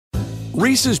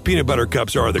Reese's peanut butter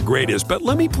cups are the greatest, but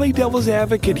let me play devil's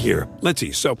advocate here. Let's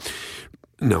see. So,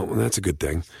 no, that's a good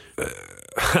thing.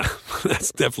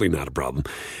 That's definitely not a problem.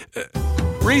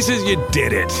 Reese's, you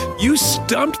did it. You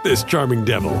stumped this charming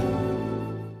devil.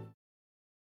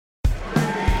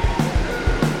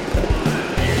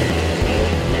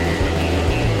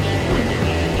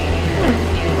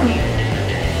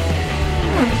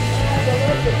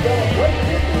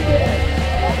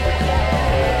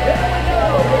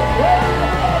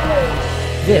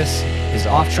 This is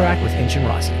Off Track with Hinch and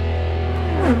Rossi.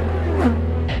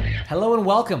 Hello and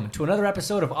welcome to another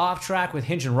episode of Off Track with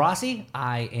Hinch and Rossi.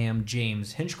 I am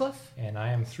James Hinchcliffe. And I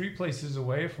am 3 places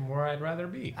away from where I'd rather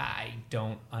be. I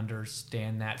don't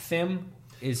understand that. Thim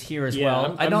is here as Yeah,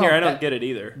 well. I'm here. I don't get it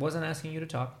either. Wasn't asking you to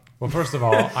talk. Well, first of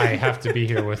all, I have to be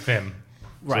here with him.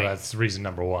 Right. So that's reason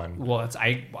number one. Well, it's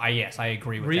yes, I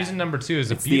agree with Reason that. number two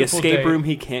is It's a the beautiful escape day. room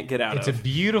he can't get out It's of. a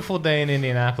beautiful day in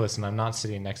Indianapolis, and I'm not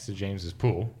sitting next to James's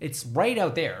pool. It's right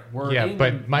out there.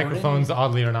 But microphones,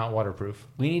 oddly, are not waterproof.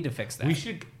 We need to fix that. We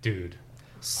should, dude.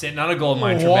 Sitting on a gold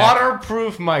mine. Trebek.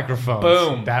 Waterproof microphones.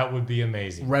 Boom. That would be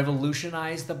amazing.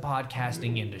 Revolutionize the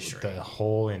podcasting industry. The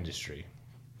whole industry.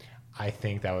 I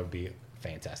think that would be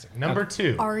fantastic. Number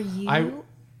two. Are you?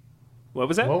 What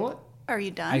was that? What? Are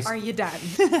you done? Are you done?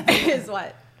 Is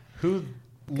what? Who?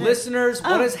 Listeners,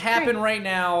 what Oh, has happened great. right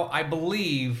now, I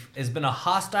believe, has been a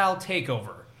hostile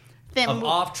takeover of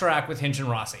Off Track with Hinch and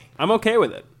Rossi. I'm okay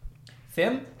with it.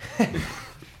 Thim,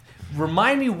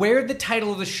 remind me where the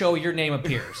title of the show your name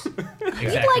appears. Exactly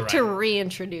I'd like to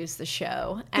reintroduce the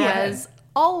show as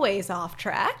always Off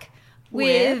Track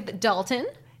with Dalton.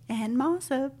 And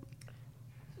Mossop.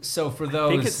 So for I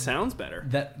think it those sounds better.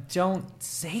 that don't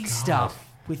say stuff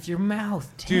with your mouth,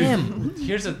 Tim. Dude,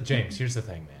 here's the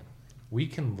thing, man. We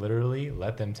can literally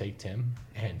let them take Tim,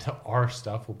 and our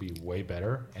stuff will be way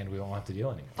better, and we won't have to deal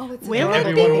anymore. Oh, it's Will adorable. it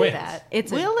Everyone be? wins. That.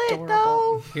 It's Will it adorable.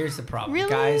 though? Here's the problem. Really?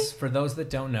 Guys, for those that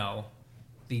don't know,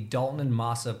 the Dalton and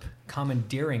Mossop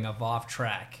commandeering of Off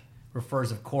Track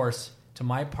refers, of course, to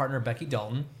my partner, Becky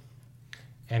Dalton.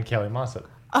 And Kelly Mossop.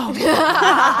 Oh,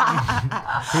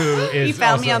 Who is he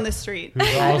found also, me on the street.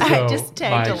 Who's also just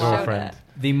tagged my along. girlfriend.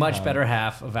 The much better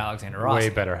half of Alexander Ross. Way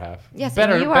better half. Yes,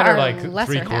 better, and you better are like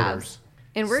lesser 3/4. halves.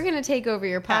 And we're going to take over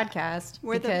your podcast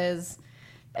We're the- because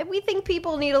we think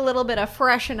people need a little bit of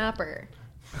freshen upper.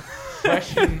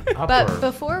 Freshen upper. But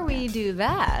before we do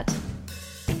that,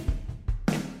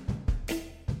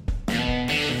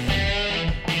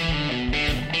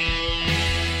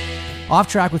 Off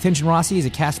Track with Hinch and Rossi is a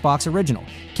CastBox original.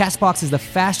 CastBox is the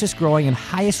fastest growing and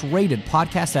highest rated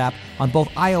podcast app on both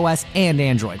iOS and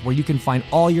Android, where you can find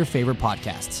all your favorite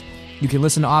podcasts. You can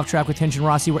listen to Off Track with Hinch and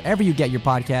Rossi wherever you get your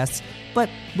podcasts, but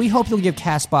we hope you'll give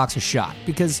CastBox a shot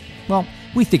because, well,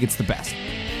 we think it's the best.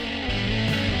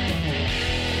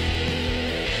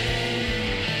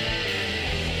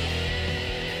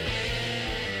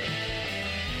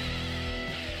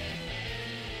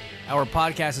 Our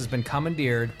podcast has been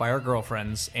commandeered by our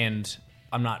girlfriends, and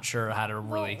I'm not sure how to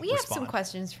really we have respond. some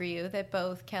questions for you that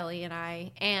both Kelly and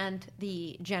I and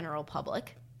the general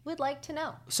public would like to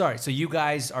know. Sorry, so you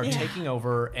guys are taking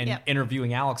over and Yep.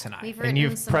 interviewing Alex and I. We've and written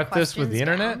you've some prepped this with the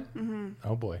questions internet? down.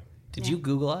 Oh boy. Did you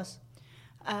Google us?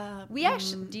 We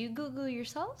actually, do you Google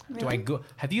yourself? Do I go?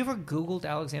 Have you ever Googled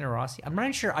Alexander Rossi? I'm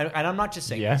not sure, and I'm not just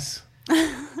saying. Yes.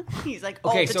 He's like,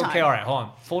 Okay, all the so time. okay, all right, hold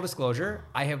on. Full disclosure,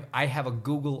 I have a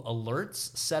Google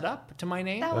Alerts set up to my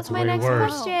name. That was That's my way next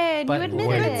worse. question. But you admitted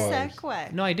way it. worse.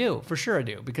 Segue. No, I do. For sure I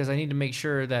do. Because I need to make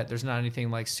sure that there's not anything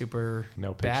like super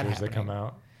No bad pictures that happening. come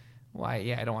out. Why?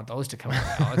 Yeah, I don't want those to come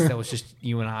out, Alex. That was just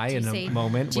you and I in Say, a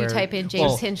moment do where... you type in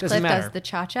Well, James doesn't Hinchcliffe matter. does the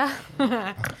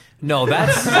cha-cha? No,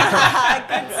 that's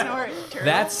Good snort. Turtle.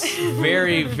 that's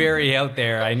very, very out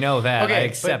there. I know that. I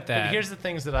accept but that. here's the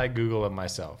things that I Google of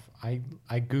myself.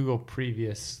 I Google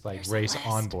previous like race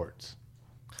onboards.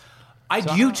 I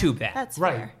YouTube that. That's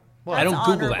Right. fair. Well, I don't That's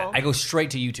Google honorable. that. I go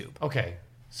straight to YouTube. Okay.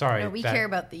 Sorry. No, we that- care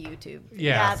about the YouTube.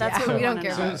 Yeah, that's what we we don't wanna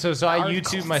care know. about. So I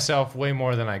YouTube myself way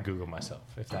more than I Google myself,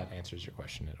 if that answers your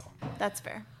question at all. That's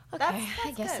fair. Okay, That's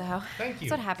I guess good. so. Thank you.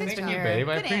 That's what happens Thank when you, you're, babe.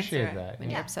 I Good appreciate answer. that. when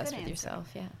Yeah. you're obsessed good with answer. yourself.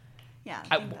 Yeah. Yeah.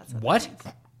 I think that's What? that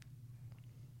means.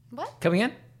 What? Coming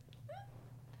in?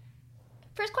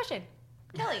 First question.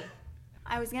 Kelly.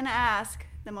 I was gonna ask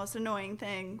the most annoying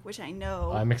thing, which I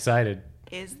know I'm excited.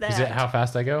 is that. Is it how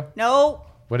fast I go? No.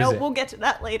 What is no, it? we'll get to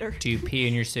that later. Do you pee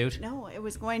in your suit? No, it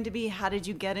was going to be how did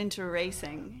you get into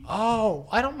racing? Oh,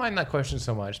 I don't mind that question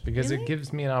so much because Really? it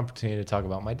gives me an opportunity to talk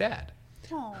about my dad.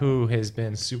 who has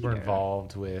been super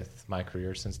involved with my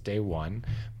career since day one.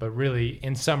 But really,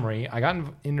 in summary, I got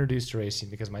introduced to racing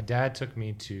because my dad took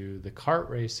me to the kart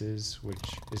races, which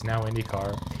is now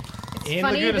IndyCar, in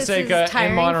Funny, Laguna this Seca, is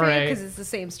tiring in Monterey. because it's the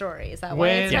same story. Is that why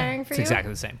When- it's Yeah, tiring for It's you?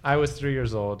 exactly the same. I was 3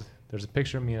 years old. There's a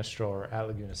picture of me in a stroller at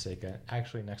Laguna Seca,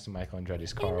 actually next to Michael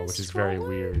Andretti's car, a which is very stroller?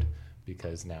 weird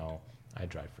because now I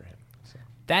drive for him. So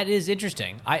That is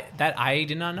interesting. I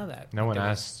did not know that. no one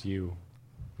asked you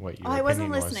what your I wasn't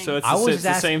opinion listening. So it's, I was it's the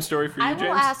ask- same story for you, I James?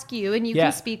 will ask you, and you Yeah.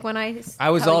 can speak when I.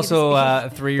 I was tell you to also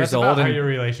speak. 3 was. years That's about old how and your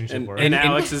relationship And, works. and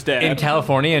Alex's dad. in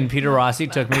California, and Peter Rossi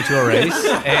took me to a race.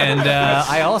 And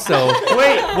I also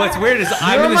wait. What's weird is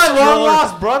I'm in the my stroller.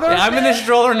 long-lost brother? Yeah, I'm in the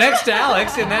stroller next to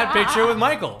Alex in that picture with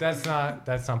Michael. That's not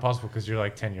possible because you're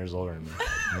like 10 years older than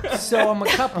me. So I'm a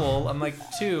couple. I'm like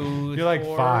 2. You're like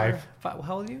 4, five.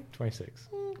 How old are you? 26.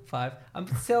 5.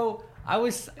 So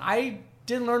I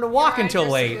didn't learn to walk until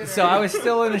late, so I was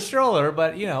still in a stroller.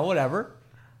 But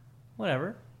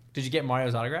whatever. Did you get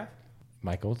Mario's autograph?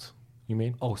 Michaels, you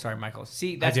mean? Oh, sorry, Michael.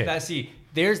 See, did.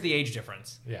 there's the age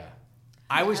difference. Yeah.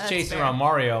 I was chasing around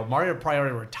Mario. Mario probably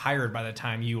already retired by the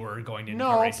time you were going to IndyCar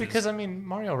No, races. because I mean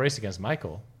Mario raced against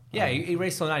Michael. Yeah, he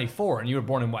raced till 94, and you were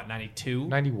born in what, 92?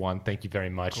 91. Thank you very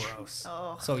much. Gross.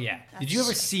 Oh, So yeah, did you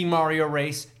ever see Mario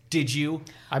race? Did you?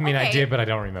 I mean, I Okay. did, but I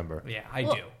don't remember. Yeah, I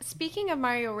Well, do. speaking of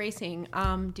Mario Racing,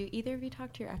 do either of you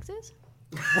talk to your exes?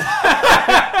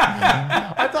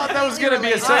 I thought that was going to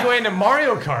be a segue into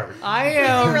Mario Kart. I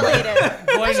am related.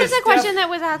 going This to is a question that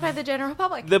was asked by the general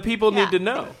public. The people need to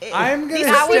know. I'm going to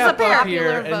That was a step up popular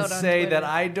here and vote on say Twitter. that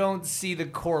I don't see the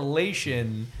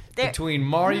correlation There- between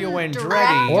Mario Andretti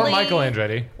Directly. Or Michael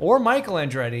Andretti. or Michael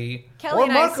Andretti Kelly or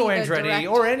and I Marco see the Andretti direct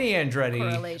or any Andretti.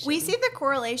 correlation. We see the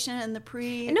correlation in the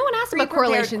And no one asked about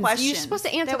correlations. You're supposed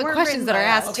to answer the questions that are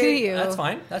asked to you. That's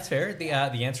fine. That's fair. The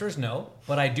answer is no,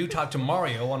 but I do talk to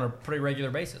Mario on a pretty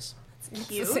regular basis. It's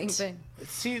the same thing.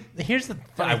 See, here's the I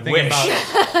funny thing wish.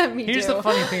 about Me here's too. the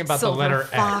funny thing about Silver the letter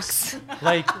fox. X.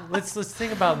 Like, let's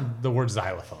think about the word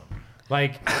xylophone.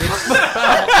 Like, it's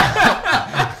spelled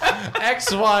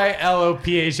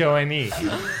XYLOPHONE.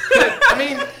 I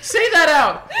mean, say that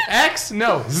out. X,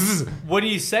 no. Zzz. When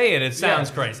you say it, it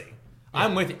sounds crazy.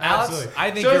 I'm with you, Alex. Absolutely.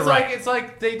 I think so you're it's right. like it's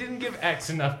like they didn't give X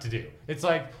enough to do. It's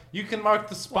like you can mark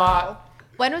the spot.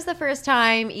 When was the first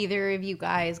time either of you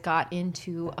guys got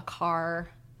into a car,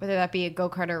 whether that be a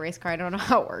go-kart or a race car? I don't know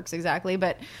how it works exactly,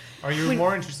 but Are you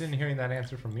more interested in hearing that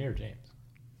answer from me or James?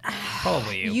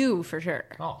 Probably you. you for sure.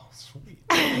 Oh, sweet.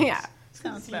 Yeah.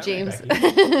 Sounds about James.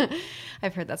 Becky.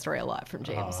 I've heard that story a lot from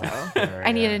James, so fair,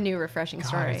 I need yeah. a new refreshing God,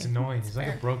 story. it's annoying. He's like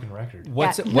a broken record.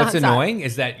 What's Yeah, What's nonstop. annoying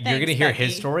is that you're Thanks, going to hear his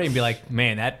Becky. story and be like,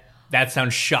 man, that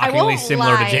sounds shockingly won't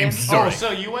similar lie. to James' Oh, story.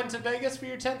 so you went to Vegas for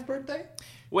your 10th birthday?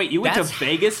 Wait, you went to That's-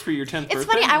 Vegas for your 10th birthday? It's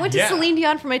funny. I went to Yeah. Celine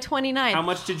Dion for my 29th. How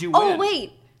much did you win? Oh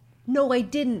wait, no, I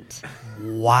didn't.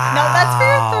 Wow. No,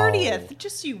 that's for your 30th.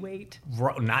 Just you wait.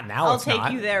 Not now. I'll it's take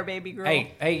not. you there, baby girl.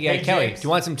 Hey, Hey, Kelly, James. do you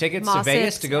want some tickets to Moss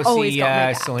Vegas Six to go always see got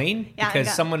my back. Celine? Yeah, I Because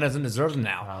got- someone doesn't deserve them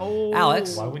now. Oh.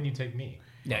 Alex? Why wouldn't you take me?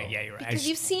 Yeah, you're right. Because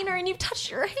you've seen her and you've touched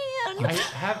her hand. I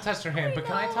have touched her hand, but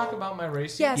can I talk about my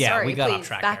racing? Yeah, Yeah, sorry. we got off please,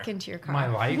 track back there. into your car. My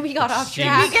life? We got off Seems-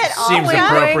 track. We get all Seems the way.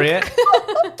 appropriate.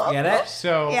 Get it?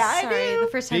 So, Yeah, I Sorry, do. the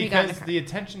first time you got in because the car. the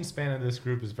attention span of this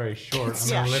group is very short, I'm going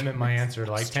Yeah. to limit my answer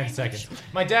to like 10 seconds.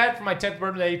 My dad, for my 10th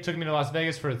birthday, took me to Las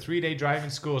Vegas for a 3-day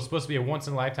driving school. It was supposed to be a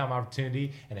once-in-a-lifetime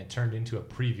opportunity, and it turned into a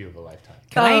preview of a lifetime.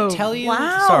 Can I Oh, tell you?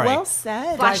 Wow, Sorry. well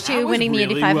said. Flash that 2 was winning the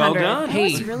really Indy well 500. done.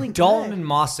 Hey, was really Dalton good. and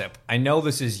Mossip, I know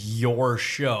this is your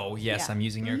show. Yes, Yeah. I'm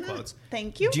using air quotes.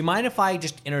 Thank you. Do you mind if I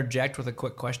just interject with a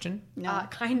quick question? No.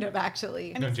 Kind of,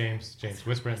 actually. No, James,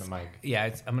 whisper it in the mic. Yeah,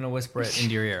 I'm going to whisper it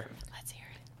into your ear. Let's hear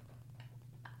it.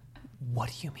 What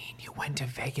do you mean you went to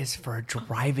Vegas for a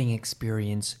driving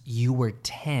experience? You were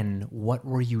 10. What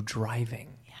were you driving?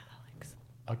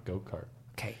 A go-kart.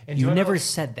 Okay, And do you you wanna never know-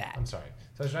 said that. I'm sorry.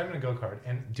 So I was driving a go-kart,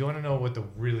 and do you want to know what the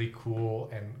really cool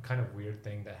and kind of weird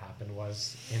thing that happened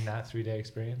was in that 3-day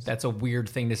experience? That's a weird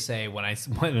thing to say when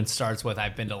it starts with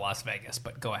I've been to Las Vegas,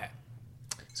 but go ahead.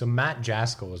 So Matt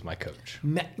Jaskell was my coach.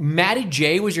 Matty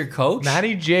J was your coach?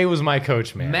 Matty J was my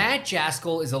coach, man. Matt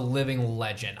Jaskell is a living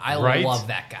legend. I Right? love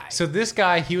that guy. So this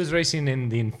guy, he was racing in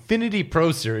the Infinity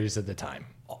Pro Series at the time.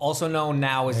 Also known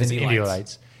now as As Indy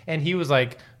Lights. And he was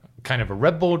like kind of a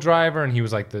Red Bull driver, and he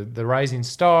was like the rising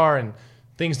star, and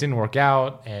things didn't work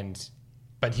out,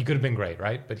 but he could have been great,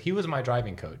 right? But he was my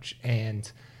driving coach, and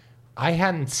I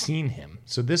hadn't seen him.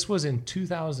 So this was in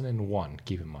 2001,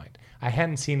 keep in mind. I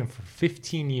hadn't seen him for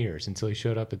 15 years until he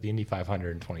showed up at the Indy 500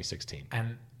 in 2016.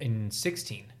 And in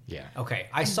 16. Yeah. Okay,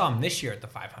 I saw him this year at the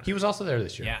 500. He was also there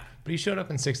this year. Yeah. But he showed up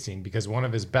in 16 because one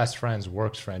of his best friends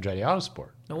works for Andretti Autosport.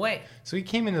 No way. So he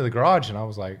came into the garage and I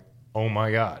was like, oh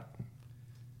my God.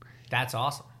 That's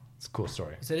awesome. It's a cool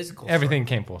story. So it is a cool Everything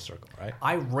came full circle, right?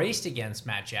 I raced against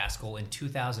Matt Jaskol in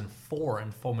 2004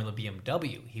 in Formula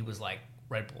BMW. He was like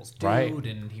Red Bull's dude, Right.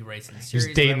 and he raced in the He series.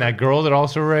 was dating that girl that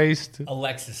also raced.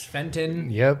 Alexis Fenton.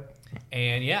 Yep.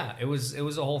 And yeah, it was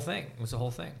a whole thing. It was a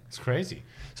whole thing. It's crazy.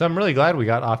 So I'm really glad we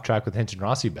got off track with Hinch and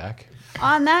Rossi back.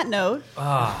 On that note,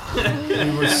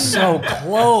 We were so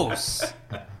close.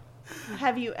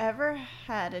 have you ever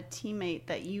had a teammate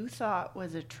that you thought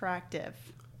was attractive?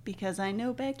 Because I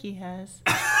know Becky has.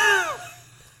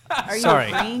 Are you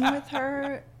Sorry. agreeing with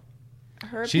her?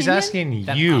 She's opinion? asking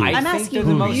That you I I'm think asking they're the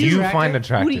who most you attractive. find Who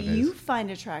attractive do you is.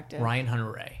 find attractive? Ryan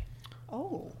Hunter-Reay.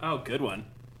 Oh, Oh, good one.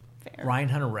 fair. Ryan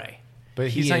Hunter-Reay. But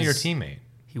He he's not your is- teammate.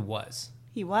 He was.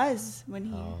 He was when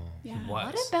he. Oh. Yeah. He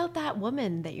was. What about that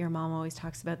woman that your mom always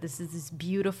talks about? This is this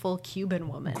beautiful Cuban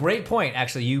woman. Great point,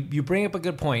 actually. You bring up a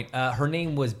good point. Her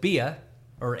name was Bia,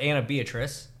 or Anna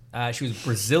Beatrice. She was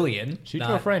Brazilian. She not-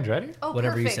 drove for Andretti? Oh,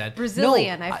 whatever you perfect. said.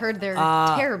 Brazilian. No, I've heard they're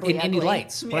uh, terribly in ugly. Indy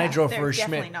Lights when I Yeah, drove they're for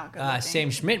definitely Schmidt, not good looking. Sam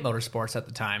Schmidt Motorsports at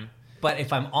the time. But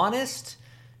if I'm honest,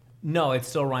 no, it's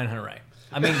still Ryan Hunter-Reay.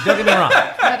 I mean, don't get me wrong.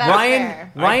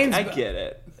 fair. Ryan's I get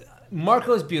it.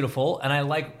 Marco's beautiful, and I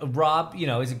like Rob. You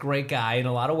know, he's a great guy in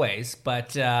a lot of ways.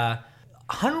 But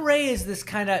Hunter-Reay is this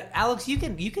kind of Alex. You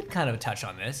can kind of touch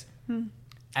on this.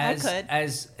 As, could.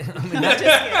 As I mean,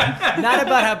 not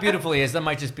about how beautiful he is. That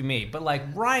might just be me. But like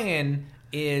Ryan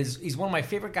he's one of my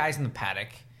favorite guys in the paddock.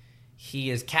 He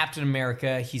is Captain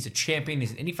America. He's a champion.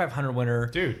 He's an Indy 500 winner.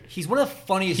 Dude. He's one of the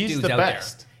funniest He's dudes the out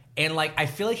best. there. And like, I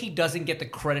feel like he doesn't get the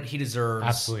credit he deserves.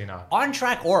 Absolutely not. On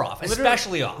track or off,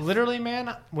 especially off. Literally,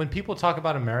 man, when people talk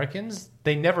about Americans,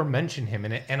 they never mention him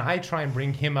in it. And I try and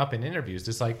bring him up in interviews.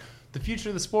 It's like, the future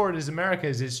of the sport is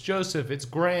America's. It's Joseph. It's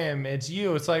Graham. It's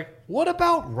you. It's like, what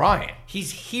about Ryan?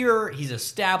 He's here. He's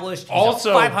established. He's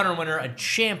Also, a 500 winner, a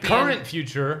champion. Current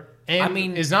future. And I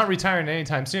mean- is not retiring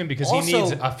anytime soon because he Also-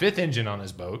 needs a fifth engine on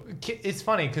his boat. It's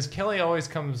funny because Kelly always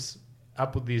comes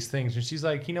up with these things and she's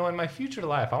like, you know, in my future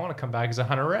life, I want to come back as a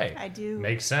Hunter-Reay. I do.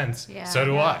 Makes sense. Yeah. So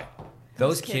do Yeah. I.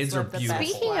 Those kids kids are live the best beautiful.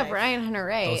 Speaking of life. Ryan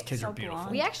Hunter-Reay, Those kids So are beautiful.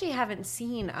 blonde. we actually haven't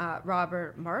seen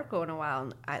Robert Marco in a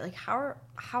while.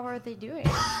 How are they doing?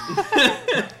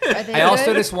 Are they I also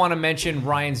good? just want to mention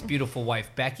Ryan's beautiful wife,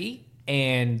 Becky,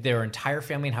 and their entire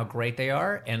family and how great they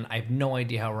are. And I have no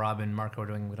idea how Rob and Marco are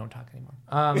doing. We don't talk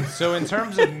anymore. So in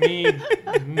terms of me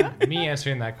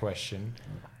answering that question,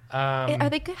 Are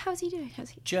they good? How's he doing?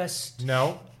 Just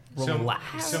no. Relax.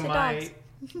 How So are the my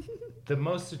dogs? the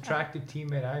most attractive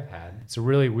teammate I've had. It's a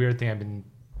really weird thing I've been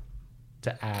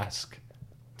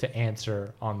to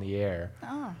answer on the air,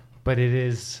 Oh. but it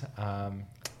is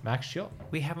Max Schill.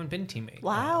 we haven't been teammates.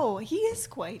 Wow, he is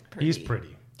quite pretty. He's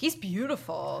pretty. He's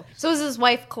beautiful. So is his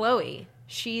wife Chloe.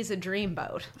 She's a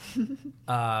dreamboat.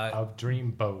 A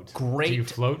dream boat. Great. Do you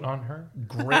float on her?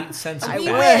 Great sense of I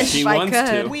humor. wish She I wants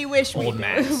could. to. We wish we Old did.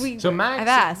 Max. We- So Max, I've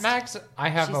asked. I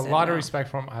have She a said lot of no. respect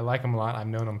for him. I like him a lot. I've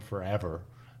known him forever.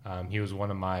 He was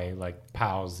one of my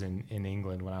pals in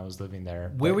England when I was living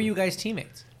there. Where But were you guys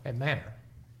teammates? At Manor,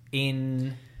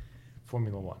 In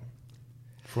Formula One,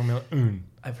 Formula Un.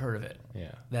 I've heard of it.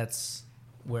 Yeah, That's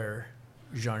where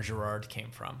Jean Girard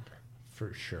came from.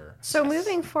 for sure. So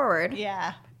moving forward,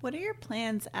 Yeah. What are your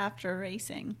plans after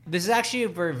racing? This is actually a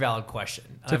very valid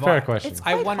question. It's a fair question. It's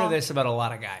I quite wonder hard. this about a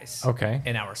lot of guys. Okay.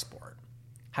 In our sport,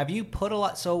 have you put a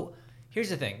lot? So here's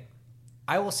the thing.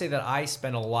 I will say that I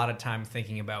spend a lot of time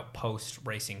thinking about post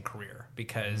racing career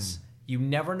because you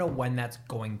never know when that's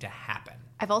going to happen.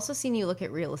 I've also seen you look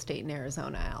at real estate in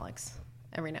Arizona, Alex,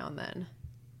 every now and then.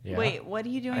 Yeah. Wait, what are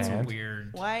you doing? That's a And?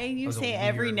 weird. Why do that you was a say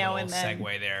every weird now little and then?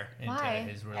 Segue there into Why?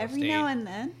 his real Every estate now and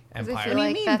then? empire. I What feel do you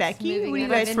like mean, that's Becky? moving What are you in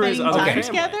guys a For his spending other time family.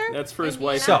 together? That's for his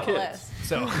wife and kids.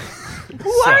 So Who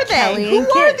are they? Kelly Who and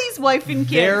are kids. these wife and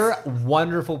kids? they're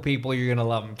wonderful people. You're gonna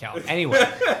love them, Cal. Anyway,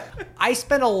 I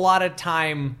spend a lot of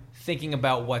time thinking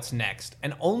about what's next,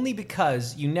 and only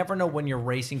because you never know when your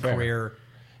racing Fair. career.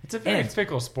 It's a very And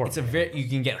fickle sport. It's a very you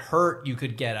can get hurt. You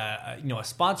could get a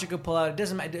sponsor could pull out. It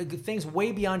doesn't matter. Things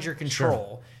way beyond your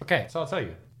control. Okay, so I'll tell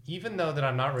you. Even though that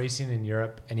I'm not racing in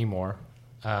Europe anymore,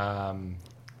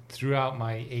 throughout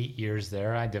my 8 years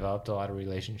there, I developed a lot of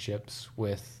relationships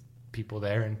with people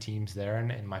there and teams there,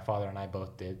 and my father and I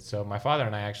both did. So my father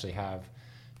and I actually have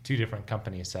 2 different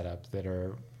companies set up that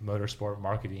are motorsport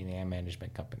marketing and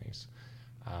management companies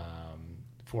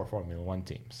for Formula One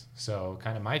teams. So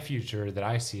kind of my future that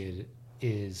I see it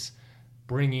is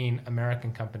bringing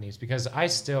American companies, because I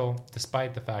still,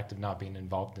 despite the fact of not being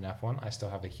involved in F1, I still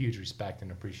have a huge respect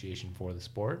and appreciation for the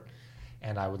sport.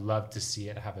 and I would love to see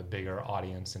it have a bigger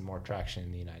audience and more traction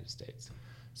in the United States.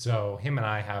 So him and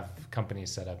I have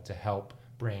companies set up to help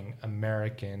bring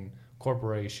American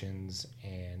corporations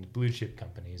and blue chip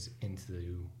companies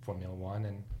into Formula One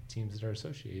and teams that are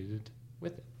associated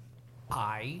with it.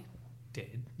 I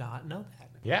did not know that.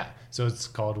 Yeah, so it's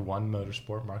called One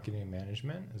Motorsport Marketing and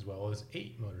Management, as well as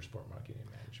 8 Motorsport Marketing and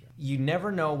Management. You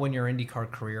never know when your IndyCar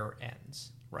career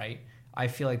ends, right? I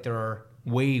feel like there are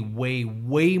way, way,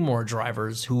 way more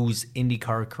drivers whose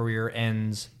IndyCar career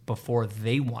ends before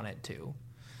they want it to.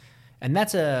 And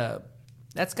that's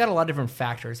got a lot of different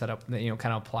factors that kind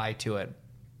of apply to it.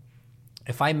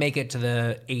 If I make it to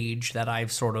the age that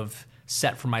I've sort of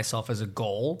set for myself as a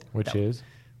goal,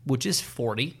 Which is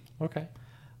 40. Okay.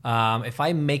 If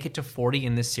I make it to 40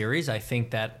 in this series, I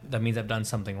think that means I've done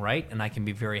something right, and I can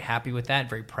be very happy with that,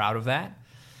 very proud of that.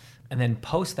 And then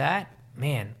post that,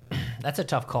 man, that's a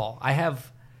tough call. I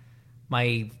have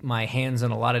my hands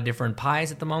in a lot of different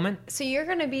pies at the moment. So you're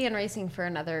going to be in racing for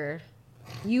another.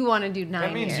 You want to do 9 years.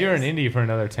 That means you're in Indy for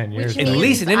another 10 years. At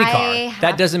least in IndyCar.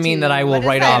 That doesn't mean that I will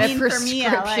write off. A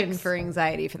prescription for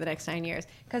anxiety for the next 9 years.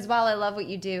 Because while I love what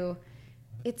you do,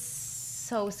 it's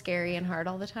so scary and hard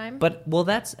all the time. But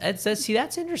that's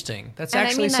interesting. That's And I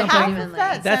actually mean that something. genuinely.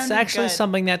 That That's sounded actually good.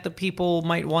 something that the people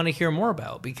might want to hear more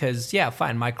about, because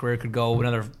fine, my career could go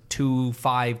another 2,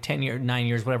 5, 10 years, 9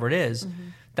 years, whatever it is. Mm-hmm.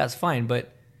 That's fine.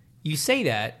 But you say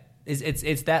that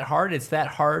it's that hard. It's that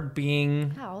hard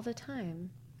being. Yeah, all the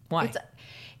time. Why?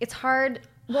 It's hard.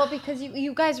 Well, because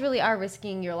you guys really are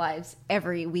risking your lives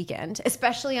every weekend,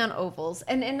 especially on ovals,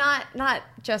 and not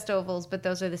just ovals, but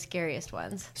those are the scariest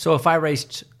ones. So if I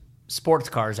raced sports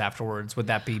cars afterwards, would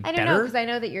that be I don't better? know, because I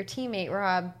know that your teammate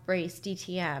Rob raced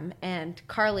DTM, and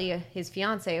Carly, his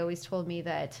fiance, always told me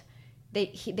that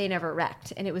they never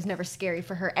wrecked, and it was never scary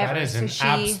for her ever. That is So an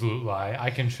absolute lie. I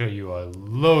can show you a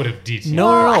load of details.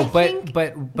 No, think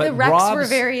but the wrecks were Rob's-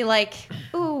 very like,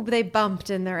 ooh, they bumped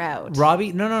and they're out.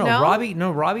 Robbie,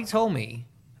 No? Robbie told me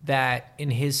that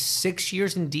in his 6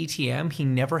 years in DTM, he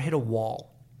never hit a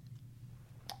wall.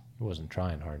 He wasn't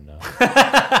trying hard enough.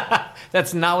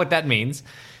 That's not what that means.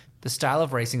 The style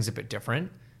of racing is a bit different.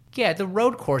 Yeah, the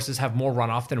road courses have more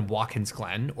runoff than Watkins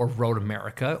Glen or Road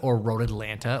America or Road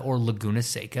Atlanta or Laguna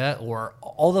Seca or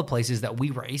all the places that we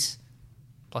race,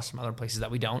 plus some other places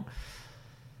that we don't.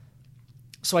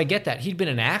 So I get that. He'd been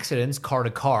in accidents, car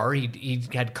to car. He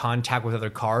had contact with other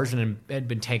cars and had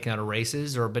been taken out of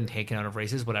races or been taken out of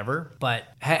races, whatever. But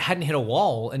hadn't hit a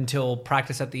wall until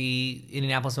practice at the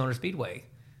Indianapolis Motor Speedway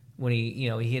when he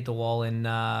hit the wall in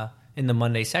the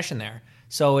Monday session there.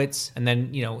 So and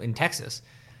then in Texas.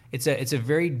 It's a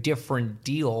very different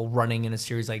deal running in a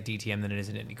series like DTM than it is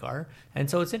in IndyCar. And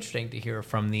so it's interesting to hear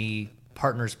from the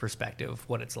partner's perspective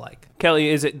what it's like.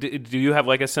 Kelly, do you have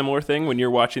like a similar thing when you're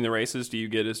watching the races? Do you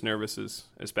get as nervous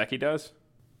as Becky does?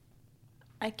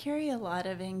 I carry a lot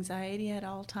of anxiety at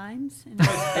all times, and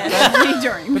especially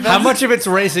during. How much of it's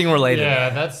racing related?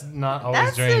 Yeah, that's not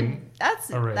always during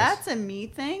a race. That's a me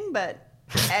thing, but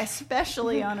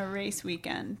especially on a race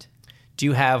weekend. Do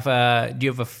you have a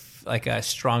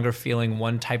stronger feeling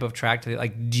one type of track?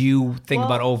 Do you think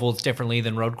about ovals differently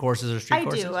than road courses or street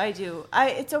courses? I do.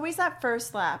 It's always that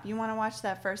first lap. You want to watch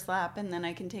that first lap, and then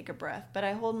I can take a breath. But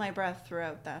I hold my breath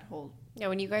throughout that whole. Yeah,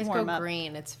 when you guys go warm up.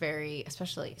 green, it's very,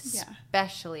 especially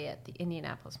at the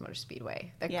Indianapolis Motor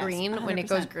Speedway. The Yes, green, when it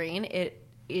goes 100%. green, it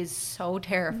is so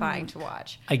terrifying to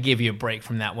watch. I gave you a break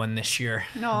from that one this year.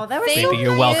 No, that was Thank so Baby,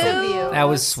 you're nice welcome. of you. That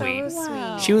was So sweet.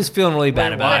 Wow. She was feeling really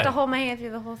bad I about had to it hold my hand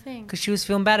through the whole thing. because she was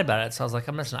feeling bad about it. So I was like,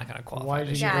 I'm just not going to qualify. Why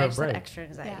did you Yeah, give I her a just had break? extra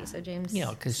anxiety. Yeah. So James,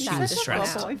 Because she She's was such a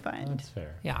stressed. cool boyfriend. That's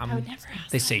fair. Yeah, I would never ask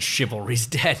they say chivalry's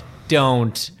dead.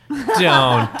 Don't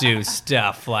do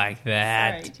stuff like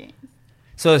that. Sorry, James.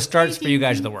 So the starts for you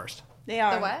guys are the worst. They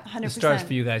are The what? 100%. The starts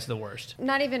for you guys are the worst.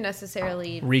 not even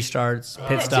necessarily. Restarts,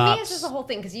 pit To stops. me, it's just the whole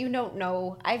thing because you don't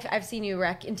know. I've seen you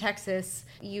wreck in Texas.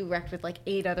 You wrecked with like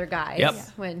 8 other guys Yep.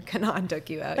 when Kanan took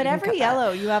you out. But You can every cut that.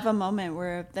 yellow, you have a moment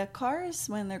where the cars,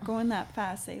 when they're going that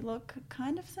fast, they look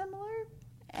kind of similar.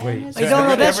 And Wait, it's so I don't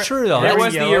know. Every- That's true though. That Every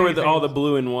was the yellow year you with think all is- the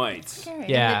blue and whites. scary.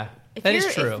 Yeah, that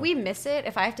is true. If we miss it,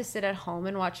 if I have to sit at home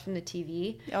and watch from the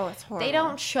TV, Oh, it's horrible. they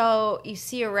don't show. You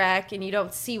see a wreck and you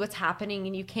don't see what's happening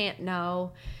and you can't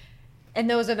know. And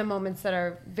those are the moments that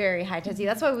are very high intensity.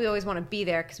 That's why we always want to be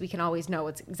there because we can always know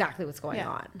exactly what's going Yeah.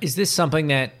 on. Is this something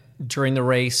that during the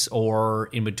race or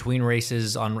in between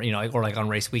races on or like on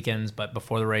race weekends, but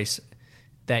before the race,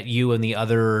 that you and the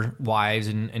other wives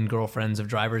and girlfriends of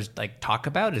drivers like talk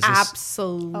about? Is this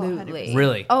Absolutely.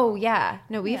 Really? Oh, yeah.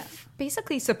 No, we Yeah. have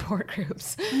basically support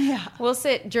groups. Yeah. We'll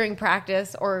sit during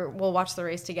practice or we'll watch the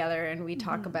race together and we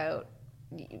talk about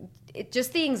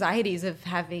just the anxieties of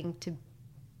having to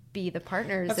be the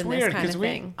partners That's in weird this kind of because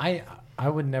thing. I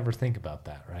would never think about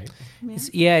that, right?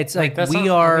 It's like That's we not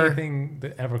are. anything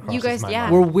that ever crosses You guys, my yeah.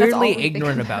 mind. We're That's all weirdly we think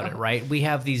ignorant about about. it, right? We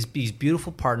have these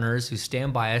beautiful partners who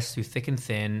stand by us through thick and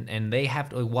thin, and they have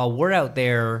to, while we're out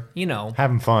there,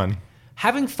 having fun.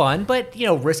 having fun, but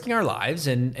risking our lives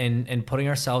and putting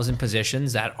ourselves in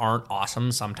positions that aren't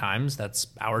awesome sometimes. That's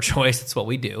our choice. That's what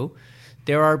we do.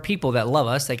 There are people that love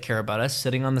us, that care about us,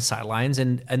 sitting on the sidelines,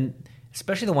 and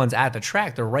especially the ones at the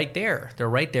track. They're right there. They're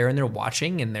right there, and they're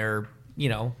watching, and they're And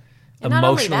not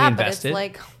emotionally only that, invested. but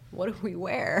it's like, what do we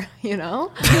wear? That's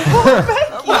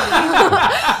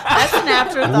an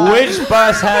afterthought. Which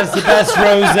bus has the best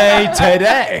rosé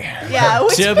today? Yeah,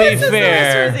 which To bus be is the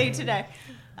fair. best rosé today?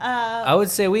 I would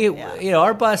say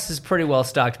our bus is pretty well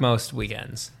stocked most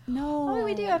weekends. No. Oh,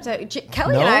 we do have to.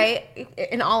 Kelly No? and I,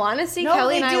 in all honesty, No,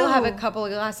 Kelly they and I will do. have a couple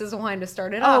of glasses of wine to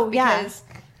start it Oh, off yeah. because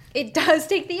it does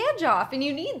take the edge off, and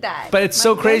you need that. But it's My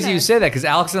so crazy you goodness. say that because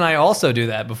Alex and I also do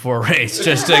that before a race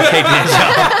just to take the edge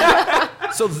off.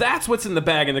 So that's what's in the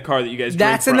bag in the car that you guys.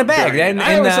 That's drink in the from. bag. And-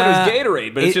 I and, always thought it was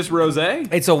Gatorade, but it's just rosé.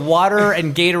 It's a water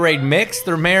and Gatorade mix.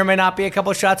 There may or may not be a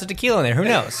couple shots of tequila in there. Who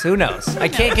knows? Who knows? I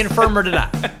can't confirm or deny.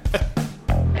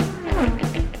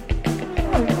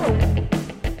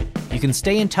 You can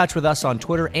stay in touch with us on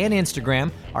Twitter and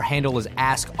Instagram. Our handle is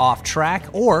AskOffTrack,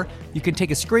 or you can take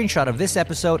a screenshot of this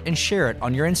episode and share it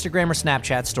on your Instagram or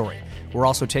Snapchat story. We're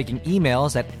also taking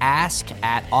emails at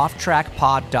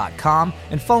ask@offtrackpod.com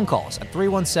and phone calls at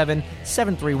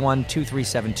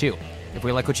 317-731-2372. If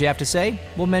we like what you have to say,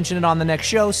 we'll mention it on the next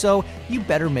show, so you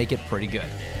better make it pretty good.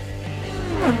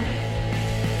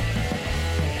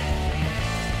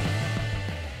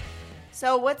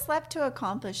 So what's left to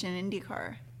accomplish in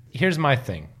IndyCar? Here's my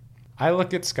thing. I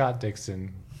look at Scott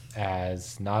Dixon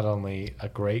as not only a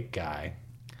great guy,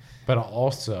 but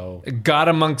also God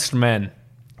amongst men.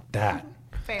 that.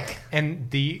 Fair.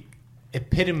 And the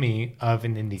epitome of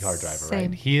an IndyCar driver,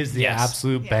 Same. right? He is the Yes.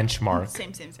 absolute benchmark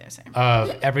Same. of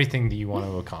everything that you want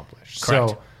to accomplish. Correct.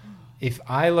 So if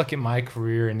I look at my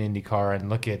career in IndyCar and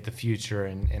look at the future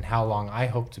and how long I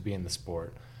hope to be in the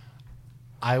sport,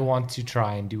 I want to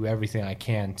try and do everything I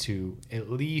can to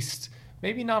at least,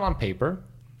 maybe not on paper,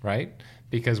 right?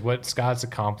 Because what Scott's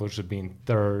accomplished of being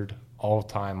third all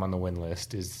time on the win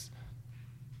list is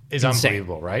Insane.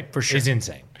 unbelievable, right? For sure. Is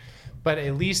insane. But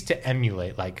at least to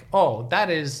emulate, like, oh,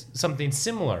 that is something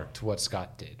similar to what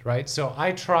Scott did, right? So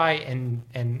I try and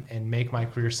make my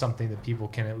career something that people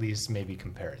can at least maybe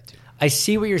compare it to. I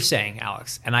see what you're saying,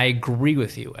 Alex, and I agree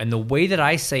with you. And the way that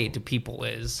I say it to people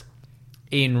is,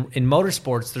 in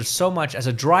motorsports, there's so much, as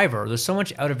a driver, there's so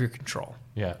much out of your control.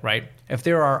 Yeah. Right? If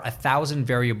there are 1,000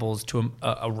 variables to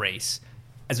a race,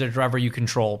 as a driver, you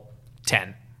control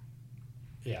 10.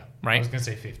 Yeah. Right? I was going to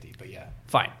say 50, but yeah.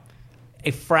 Fine. A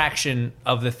fraction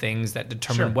of the things that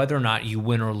determine Sure. whether or not you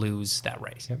win or lose that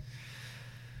race. Yep.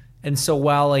 And so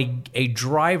while a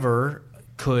driver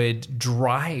could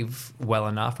drive well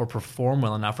enough or perform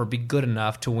well enough or be good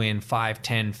enough to win 5,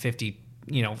 10, 50,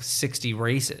 60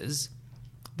 races,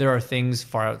 there are things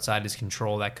far outside his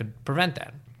control that could prevent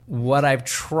that. What I've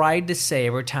tried to say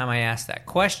every time I ask that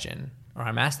question, or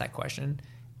I'm asked that question,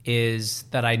 is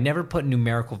that I never put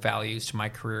numerical values to my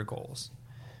career goals.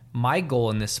 My goal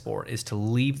in this sport is to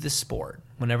leave the sport,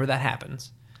 whenever that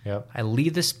happens, Yep. I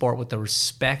leave the sport with the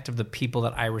respect of the people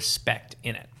that I respect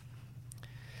in it.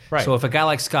 Right. So if a guy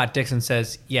like Scott Dixon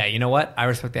says, yeah, you know what? I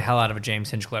respect the hell out of a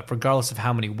James Hinchcliffe, regardless of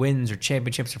how many wins or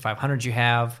championships or 500s you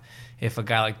have. If a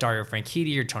guy like Dario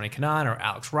Franchitti or Tony Kanaan or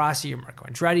Alex Rossi or Marco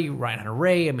Andretti, Ryan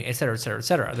Hunter-Reay, I mean, et cetera, et cetera, et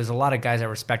cetera. There's a lot of guys I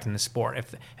respect in the sport.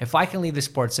 If I can leave the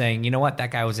sport saying, you know what? That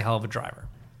guy was a hell of a driver,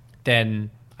 then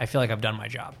I feel like I've done my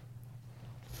job.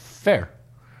 Fair.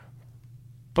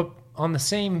 But on the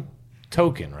same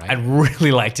token, right? I'd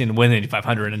really like to win the Indy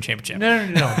 500 and championship.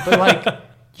 No. But like,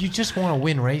 you just want to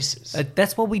win races.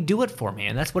 That's what we do it for,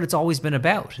 man. That's what it's always been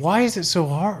about. Why is it so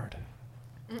hard?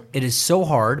 It is so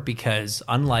hard because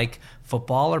unlike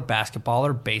football or basketball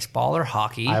or baseball or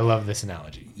hockey, I love this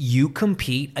analogy. you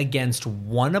compete against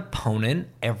one opponent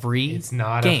every It's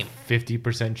not game. a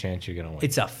 50% chance you're going to win.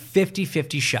 It's a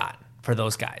 50-50 shot for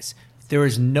those guys. There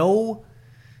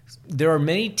are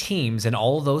many teams in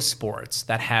all of those sports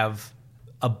that have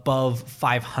above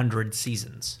 500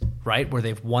 seasons, right? Where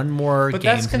they've won more but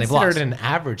games that's than they've lost. considered an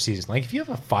average season. Like, if you have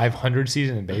a 500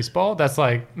 season in baseball, that's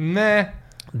like, meh.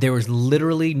 There is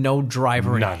literally no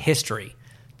driver in None. history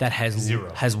that has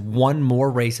Zero. won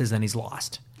more races than he's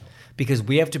lost. Because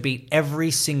we have to beat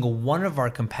every single one of our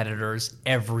competitors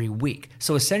every week.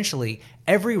 So essentially,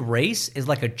 every race is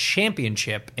like a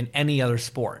championship in any other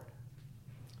sport.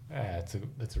 Yeah,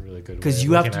 that's a really good way because of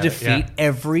you have looking to at it. defeat Yeah.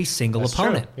 every single That's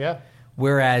opponent. true. Yeah.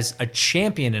 Whereas a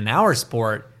champion in our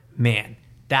sport, man,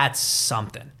 that's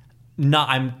something.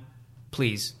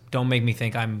 Please don't make me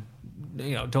think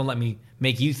don't let me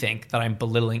make you think that I'm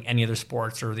belittling any other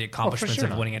sports or the accomplishments sure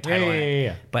of not. winning a title.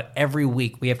 Yeah. But every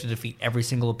week we have to defeat every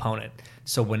single opponent.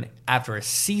 So after a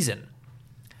season,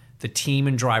 the team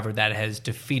and driver that has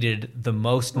defeated the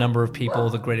most number of people,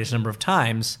 the greatest number of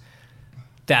times,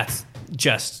 that's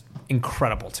just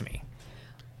incredible to me.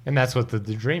 And that's what the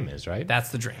dream is, right? That's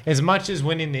the dream. As much as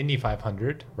winning the Indy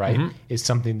 500, right, is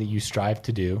something that you strive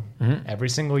to do every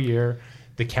single year.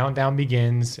 The countdown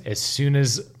begins as soon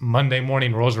as Monday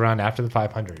morning rolls around after the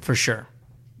 500. For sure.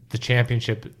 The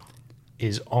championship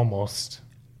is almost,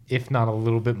 if not a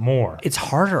little bit more. It's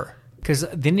harder because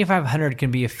the Indy 500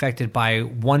 can be affected by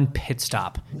one pit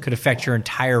stop, could affect your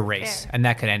entire race, and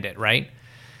that could end it, right?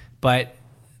 But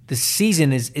the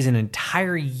season is an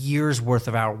entire year's worth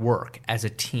of our work as a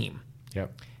team.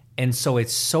 Yep. And so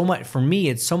it's so much, for me,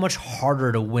 it's so much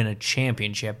harder to win a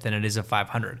championship than it is a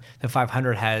 500. The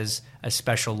 500 has a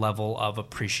special level of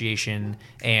appreciation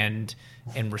and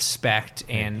respect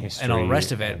and all the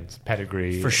rest of it. And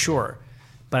pedigree. For sure.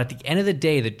 But at the end of the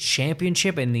day, the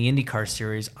championship in the IndyCar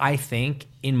series, I think,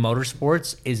 in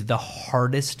motorsports, is the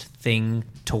hardest thing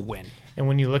to win. And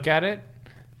when you look at it,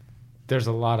 there's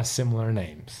a lot of similar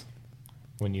names.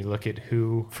 When you look at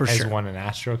who has won an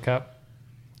Astro Cup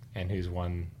and who's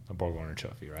won a BorgWarner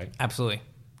Trophy, right? Absolutely.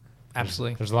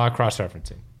 Absolutely. There's a lot of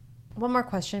cross-referencing. One more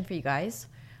question for you guys.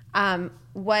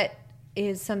 What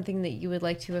is something that you would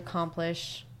like to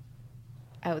accomplish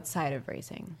outside of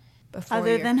racing?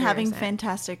 Other than having fantastic.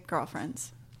 fantastic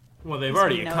girlfriends. Well, they've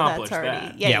already No, accomplished that's already,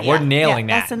 that. Yeah, we're nailing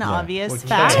that. That's an Yeah. obvious We're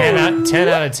fact. 10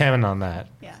 out of 10 on that.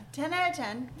 Yeah, 10 out of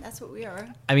 10. That's what we are.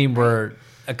 I mean, we're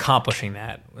accomplishing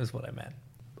that, is what I meant.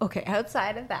 Okay,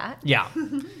 outside of that. Yeah.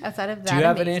 Outside of that. Do you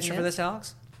have an answer amazingness, for this,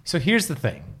 Alex? So here's the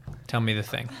thing. Tell me the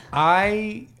thing.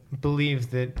 I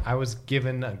believe that I was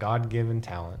given a God-given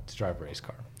talent to drive a race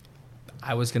car.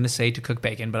 I was going to say to cook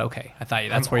bacon, but okay. I thought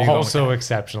that's I'm where you're going with also that.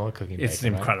 exceptional at cooking It's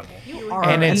bacon, right? incredible. You are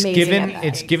And it's amazing at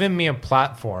that. given me a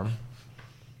platform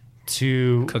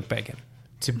to Cook bacon.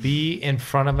 to be in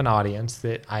front of an audience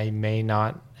that I may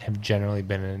not have generally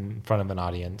been in front of an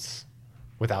audience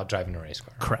without driving a race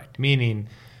car. Correct. Meaning,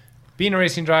 being a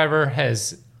racing driver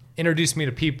has introduced me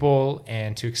to people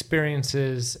and to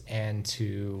experiences and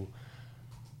to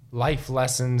life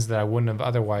lessons that I wouldn't have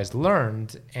otherwise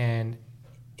learned. And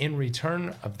in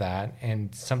return of that,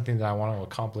 and something that I want to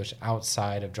accomplish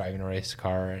outside of driving a race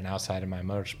car and outside of my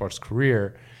motorsports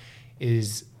career,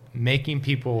 is making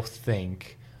people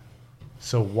think,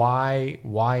 so why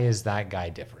is that guy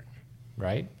different,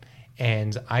 right?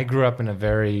 And I grew up in a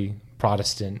very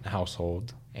Protestant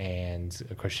household and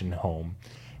a Christian home,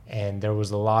 and there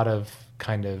was a lot of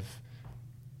kind of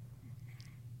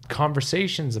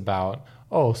conversations about,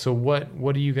 oh, so what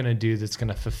are you going to do that's going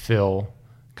to fulfill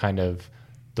kind of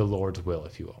the Lord's will,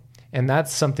 if you will? And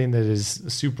that's something that is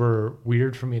super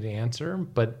weird for me to answer,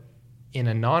 but in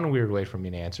a non-weird way for me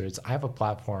to answer, it's I have a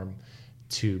platform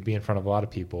to be in front of a lot of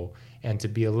people and to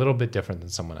be a little bit different than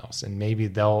someone else. And maybe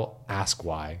they'll ask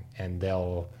why, and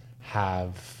they'll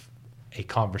have a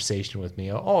conversation with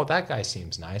me. Oh, that guy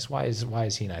seems nice. Why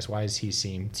is he nice? Why does he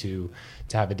seem to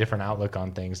have a different outlook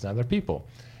on things than other people?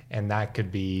 And that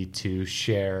could be to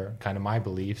share kind of my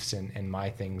beliefs and my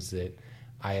things that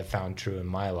I have found true in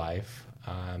my life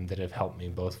that have helped me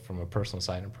both from a personal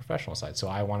side and professional side. So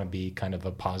I want to be kind of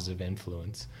a positive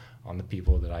influence on the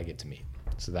people that I get to meet.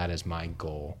 So that is my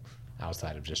goal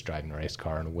outside of just driving a race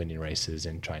car and winning races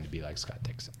and trying to be like Scott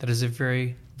Dixon. That is a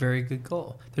very, very good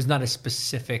goal. There's not a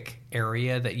specific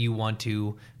area that you want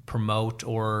to promote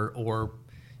or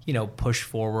push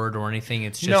forward or anything.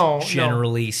 It's just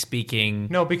generally speaking.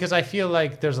 No, because I feel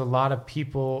like there's a lot of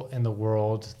people in the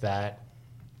world that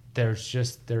there's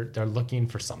just they're looking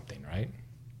for something, right?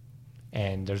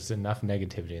 And there's enough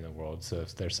negativity in the world. So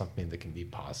if there's something that can be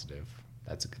positive,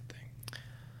 that's a good thing.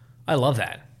 I love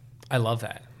that.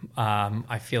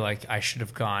 I feel like I should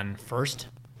have gone first.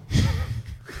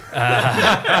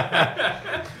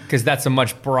 Because that's a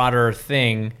much broader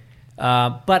thing.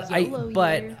 But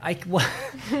I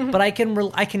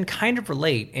can kind of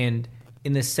relate, and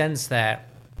in the sense that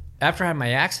after I had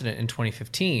my accident in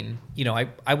 2015,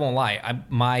 I won't lie,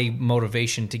 my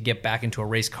motivation to get back into a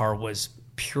race car was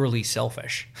purely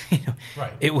selfish.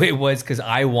 Right. It was because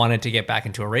I wanted to get back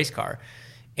into a race car.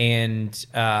 And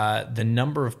the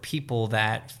number of people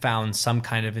that found some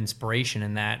kind of inspiration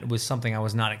in that was something I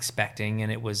was not expecting,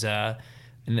 and it was an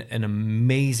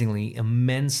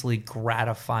immensely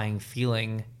gratifying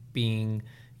feeling being,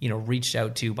 reached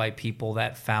out to by people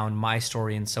that found my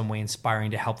story in some way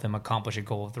inspiring to help them accomplish a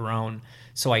goal of their own.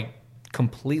 So I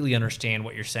completely understand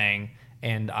what you're saying,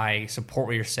 and I support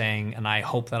what you're saying, and I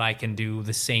hope that I can do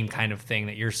the same kind of thing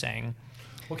that you're saying.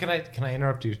 Well, can I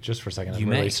interrupt you just for a second? You I'm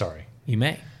may. really sorry. You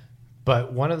may.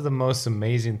 But one of the most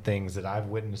amazing things that I've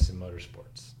witnessed in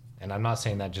motorsports, and I'm not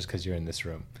saying that just because you're in this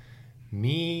room,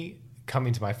 me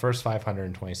coming to my first 500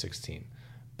 in 2016,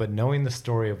 but knowing the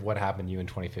story of what happened to you in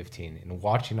 2015 and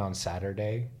watching on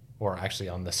Saturday, or actually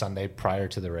on the Sunday prior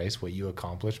to the race, what you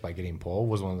accomplished by getting pole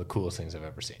was one of the coolest things I've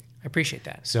ever seen. I appreciate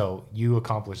that. So you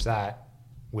accomplished that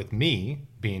with me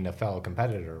being a fellow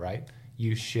competitor, right?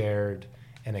 You shared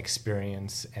an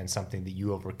experience and something that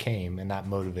you overcame, and that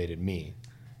motivated me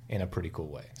in a pretty cool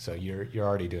way. So you're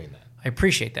already doing that. I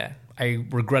appreciate that. I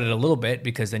regret it a little bit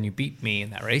because then you beat me in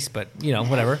that race, but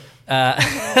whatever.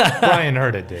 Brian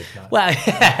Herta did. Well,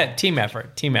 team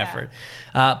effort.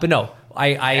 But no,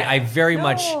 I very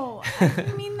much. No, I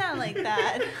didn't mean that like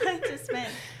that. I just meant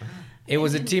It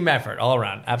was a team effort all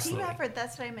around. Absolutely. team effort.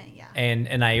 That's what I meant. Yeah.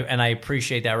 And I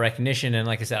appreciate that recognition. And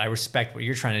like I said, I respect what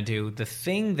you're trying to do. The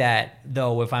thing that,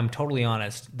 though, if I'm totally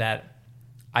honest, that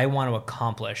I want to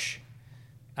accomplish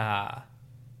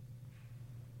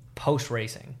post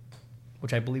racing,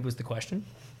 which I believe was the question.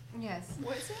 Yes.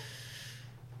 What is it?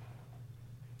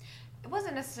 It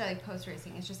wasn't necessarily post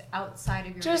racing. It's just outside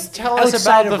of your. Just racing. tell us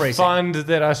Outside about of the racing. fund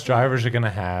that us drivers are going to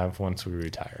have once we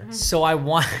retire. So I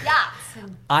want Yachts.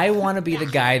 And I want to be the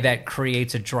guy that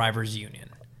creates a drivers union.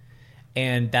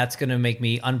 And that's going to make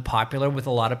me unpopular with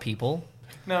a lot of people.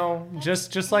 No,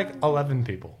 just like 11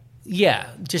 people. Yeah,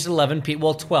 just 11 people.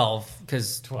 Well, 12,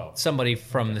 because 12. somebody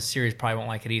from the series probably won't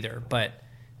like it either. But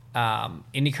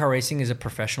IndyCar racing is a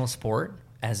professional sport,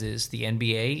 as is the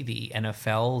NBA, the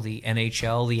NFL, the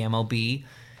NHL, the MLB.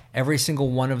 Every single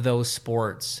one of those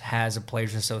sports has a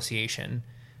players' association.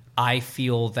 I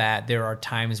feel that there are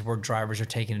times where drivers are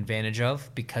taken advantage of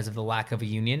because of the lack of a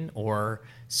union or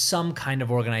some kind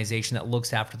of organization that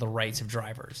looks after the rights of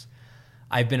drivers.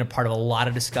 I've been a part of a lot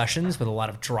of discussions with a lot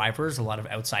of drivers, a lot of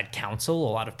outside counsel,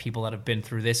 a lot of people that have been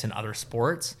through this in other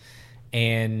sports.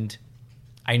 And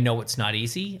I know it's not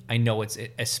easy. I know it's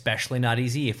especially not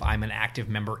easy if I'm an active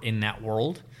member in that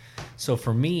world. So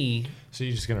for me, So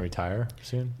you're just going to retire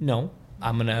soon? no,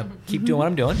 I'm going to keep doing what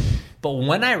I'm doing. But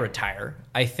when I retire,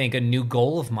 I think a new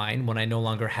goal of mine, when I no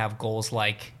longer have goals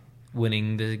like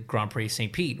winning the Grand Prix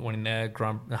St. Pete, winning the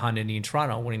Honda Indy in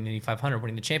Toronto, winning the Indy 500,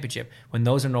 winning the championship, when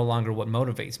those are no longer what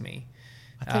motivates me.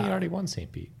 I thought you already won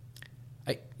St. Pete.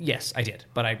 Yes, I did.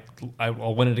 But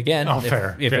I'll win it again. Oh, if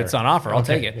fair. it's on offer, I'll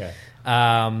Okay, take it.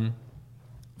 yeah.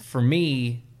 For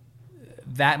me,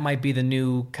 that might be the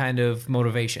new kind of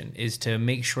motivation, is to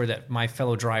make sure that my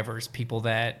fellow drivers, people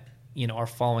that are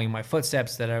following my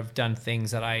footsteps, that have done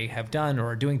things that I have done or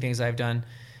are doing things I've done,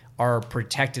 are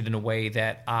protected in a way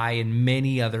that I and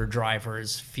many other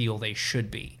drivers feel they should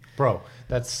be. Bro,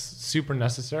 that's super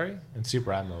necessary and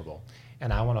super admirable.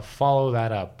 And I want to follow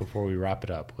that up before we wrap it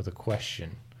up with a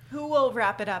question. Who will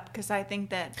wrap it up? Because I think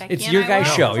that Becky It's and your I guys'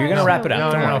 will. show. You're going to wrap it up.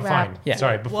 No, Don't no, worry. fine. Yeah.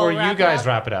 Sorry, before We'll you wrap it guys up.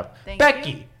 wrap it up. Thank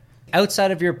Becky, you.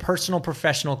 Outside of your personal,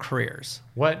 professional careers,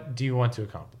 what do you want to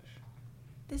accomplish?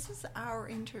 This is our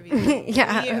interview.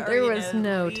 Yeah, We are, there was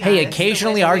no we Hey, are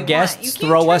occasionally the way our we want. guests You can't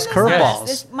throw turn us this curveballs. off.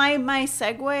 This, my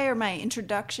segue or my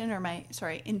introduction or my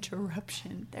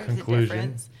interruption. There's Conclusion. a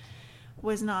difference.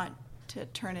 Was not to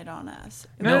turn it on us.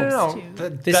 It No. was to-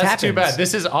 this That's happens. too bad.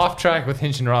 This is off track with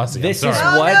Hinch and Rossi. I'm This is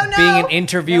sorry. what No, no, being no. an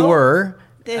interviewer,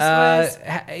 This was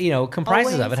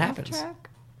comprises of. always It off happens. track.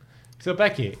 So,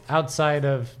 Becky, outside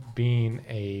of being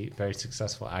a very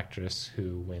successful actress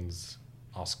who wins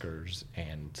Oscars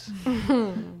and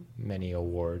many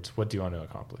awards, what do you want to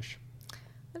accomplish?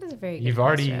 That is a very good You've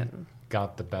already question.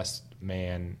 got the best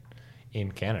man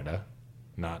in Canada.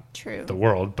 Not True. the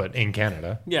world, but in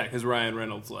Canada. Yeah, because Ryan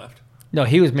Reynolds left. No,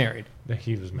 he was married.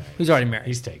 He was married. He's already married.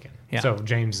 He's taken. Yeah. So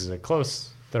James is a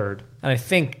close third. And I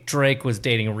think Drake was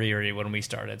dating Riri when we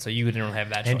started, so you didn't really have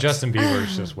that choice. And Justin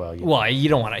Bieber's just well. Well, you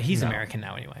don't want to. He's American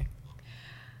now anyway.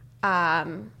 I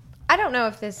don't know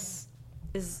if this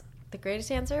is the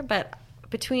greatest answer, but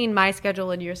between my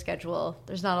schedule and your schedule,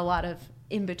 there's not a lot of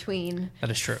in between. That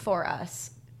is true. For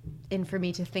us, and for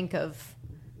me to think of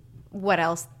what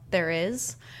else there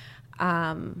is.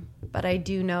 But I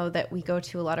do know that we go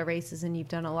to a lot of races, and you've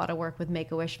done a lot of work with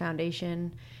Make-A-Wish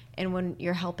Foundation. And when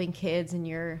you're helping kids and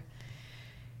you're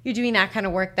doing that kind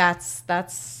of work,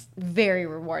 that's very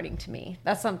rewarding to me.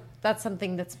 That's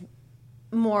something that's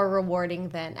more rewarding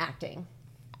than acting.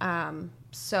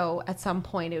 So at some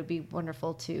point, it would be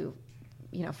wonderful to,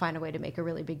 find a way to make a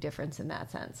really big difference in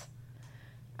that sense.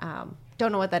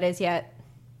 Don't know what that is yet.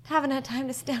 Haven't had time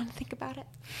to sit down and think about it.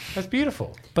 That's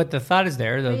beautiful. But the thought is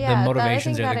there, the Yeah,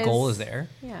 motivation's I think there, the that goal is there.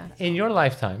 Yeah. In your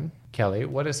lifetime, Kelly,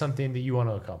 what is something that you want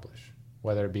to accomplish?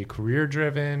 Whether it be career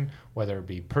driven, whether it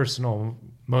be personal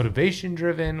motivation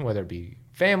driven, whether it be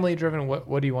family driven,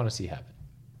 what do you want to see happen?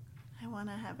 I want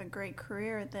to have a great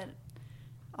career that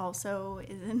also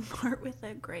is in part with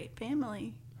a great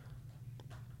family.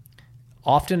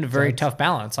 Often a very tough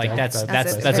balance. Like that's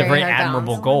That's a very hard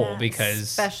admirable balance. goal Yes. because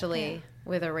Especially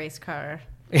with a race car.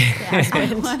 Yeah,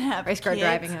 I want to have Race car kids,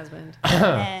 driving husband.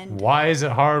 and Why is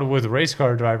it hard with race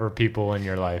car driver people in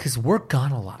your life? we're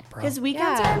gone a lot, bro. because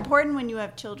weekends Yeah. are important when you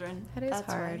have children. That is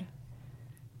That's hard. why.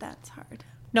 That's hard.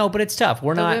 No, but it's tough.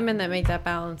 We're The not. women that make that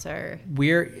balance are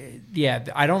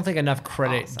I don't think enough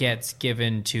credit Awesome. gets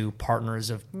given to partners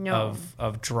of No.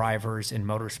 of drivers in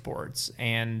motorsports,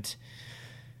 and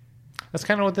That's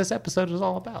kind of what this episode is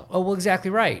all about. oh, well, exactly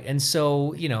right. And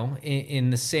so, in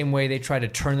the same way they try to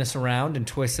turn this around and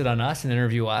twist it on us and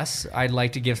interview us, I'd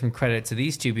like to give some credit to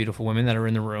these two beautiful women that are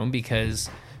in the room because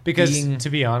To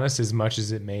be honest, as much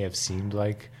as it may have seemed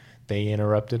like they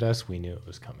interrupted us, we knew it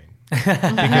was coming.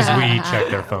 Because we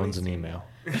checked our phones and email.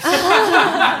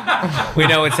 we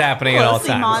know what's happening at all Closely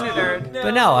times. monitored.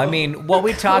 But no, I mean, what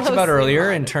we talked about Closely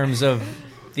earlier in terms of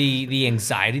the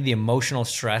anxiety, the emotional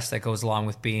stress that goes along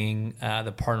with being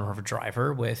the partner of a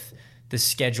driver, with the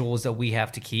schedules that we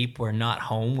have to keep. We're not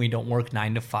home. We don't work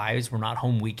 9 to 5s. We're not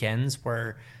home weekends.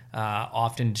 We're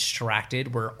often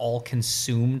distracted. We're all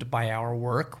consumed by our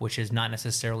work, which is not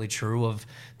necessarily true of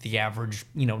the average,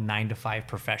 9 to 5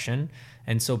 profession.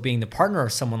 And so being the partner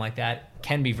of someone like that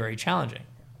can be very challenging.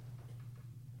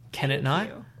 Can it not?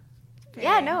 You.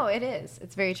 Yeah, no, it is.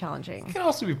 It's very challenging. It can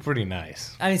also be pretty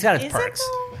nice. I mean, it's got its Is perks. it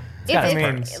though? It's got its I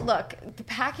mean- perks. Look, the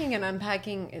packing and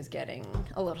unpacking is getting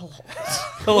a little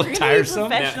A little tiresome.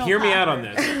 professional Now, hear me out on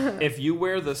packer. this. If you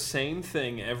wear the same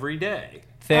thing every day,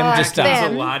 Them just them. it's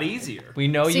stop. a lot easier. We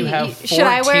know you So have you- 14 should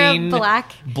I wear a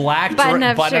black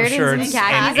button-up button-up shirt and shirts some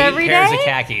khakis and 8 every pairs day? of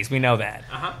khakis. We know that.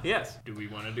 Yes. Do we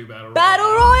want to do battle? Battle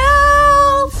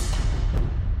Royale? Royals!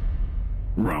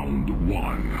 Round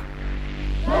 1.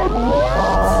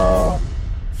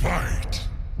 Fight.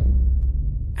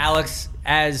 Alex,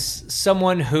 as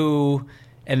someone who,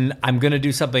 and I'm going to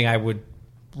do something I would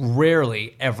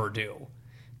rarely ever do,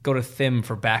 go to Thim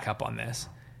for backup on this.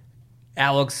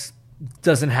 Alex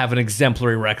doesn't have an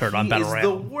exemplary record on Battle is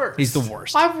Royale. the worst. He's the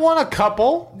worst. I've won a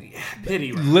couple.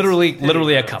 Pity rounds. Literally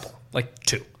a rounds. couple. Like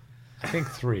 2. I think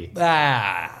 3.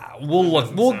 We'll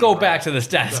look. We'll go back to the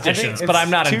statisticians, but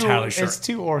I'm not entirely sure. It's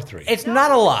 2 or 3. It's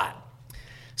not a lot.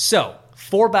 So,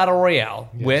 for Battle Royale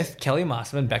with Kelly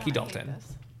Mossman and Becky Dalton,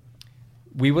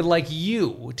 we would like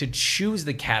you to choose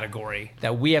the category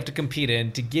that we have to compete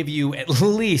in to give you at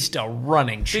least a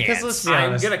running chance. Because let's be I'm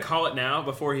honest, gonna call it now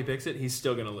before he picks it. He's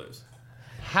still gonna lose.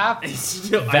 I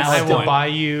Valid will point. buy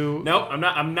you. Nope,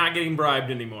 I'm not getting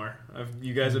bribed anymore.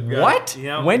 You guys have got What? it.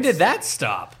 Yeah, When did it's that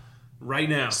stop? Right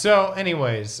now. So,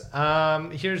 anyways,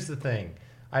 here's the thing.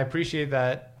 I appreciate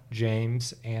that,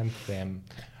 James and Thim.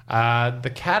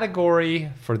 The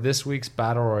category for this week's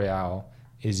Battle Royale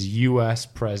is U.S.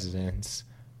 presidents,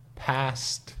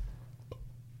 past,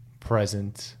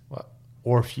 present,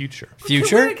 or future.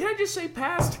 Future? Can I just say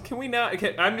past? Can we not?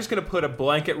 I'm just going to put a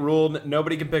blanket rule.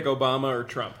 Nobody can pick Obama or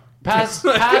Trump. Past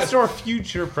or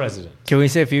future president. Can we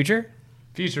say future?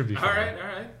 Future be fine. All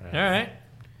right. All right.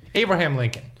 Abraham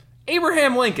Lincoln.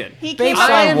 Abraham Lincoln. He Based came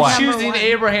on out what? number Choosing one.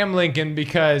 Abraham Lincoln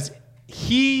because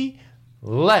he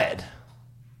led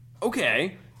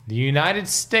Okay. the United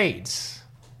States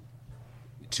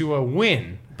to a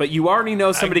win. But you already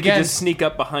know somebody could Against- just sneak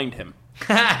up behind him.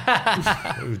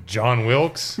 John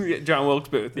Wilkes. John Wilkes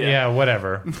Booth. Yeah,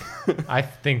 whatever. I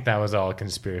think that was all a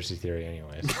conspiracy theory,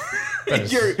 anyways. Bet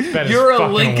his- bet his You're a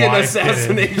fucking Lincoln wife did it.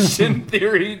 assassination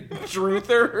theory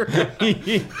truther.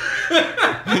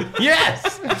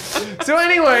 Yes. So,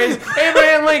 anyways,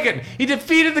 Abraham Lincoln. He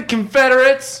defeated the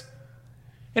Confederates,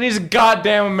 and he's a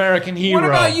goddamn American hero. What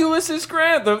about Ulysses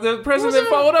Grant, the president that it?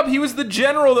 followed up? He was the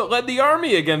general that led the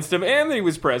army against him, and he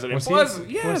was president.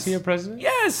 Was he a president?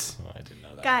 Yes. Oh, I didn't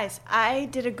know that. Guys, I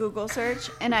did a Google search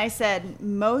and I said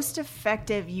most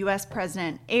effective U.S.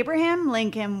 president. Abraham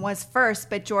Lincoln was first,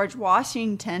 but George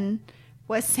Washington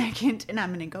was second, and I'm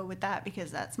going to go with that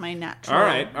because that's my natural All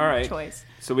right. choice.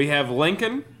 So we have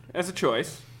Lincoln as a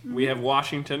choice. We have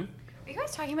Washington. Are you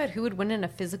guys talking about who would win in a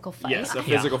physical fight? Yes, a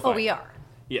physical fight. Oh, we are.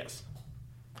 Yes.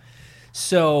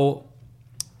 So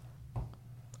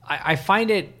I find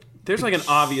it There's like an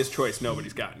obvious choice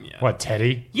nobody's gotten yet. What,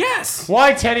 Teddy? Yes!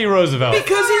 Why Teddy Roosevelt?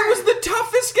 Because he was the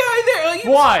toughest guy there. Like,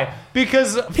 Why?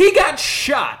 Because he got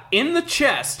shot in the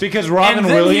chest. Because Robin and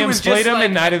then he Williams was just played him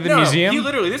in Night of the no, Museum? He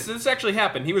literally, this actually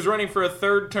happened. He was running for a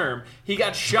third term. He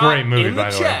got shot Great movie, in the by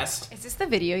the way. chest. Is this the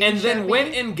video you And showed then me?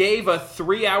 went and gave a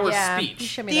 3-hour Yeah, you speech.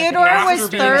 showed me that Theodore video. was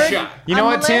After being third. shot. You know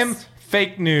on what, the Tim? list?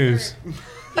 Fake news.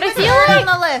 But I feel on like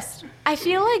the list.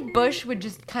 Bush would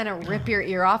just kind of rip your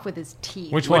ear off with his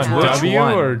teeth. Which one? Which W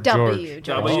one? or George? George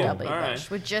W. W. All right. Bush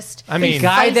would just. I mean, The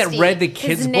guy that feisty. read the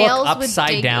kids' His book nails would upside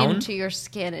dig down. into your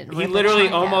skin and He rip a literally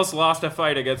chunk out. almost lost a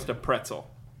fight against a pretzel.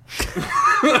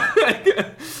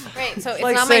 Right, so it's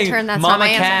Like not my saying turn. That's Mama not my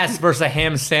answer. Cass versus a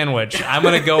ham sandwich. I'm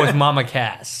going to go with Mama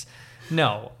Cass.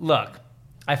 No, look,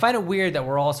 I find it weird that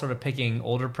we're all sort of picking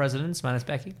older presidents minus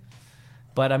Becky.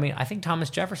 But I mean, I think Thomas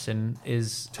Jefferson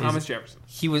is Thomas Jefferson.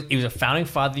 He was a founding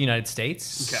father of the United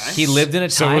States. Okay. He lived in a time.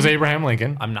 So was Abraham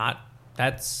Lincoln. I'm not.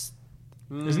 That's.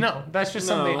 No, that's just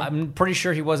No. something. I'm pretty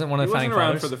sure he wasn't one of He the founding wasn't around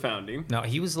fathers. for the founding. No,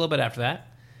 he was a little bit after that.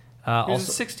 He was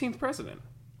Also, the 16th president.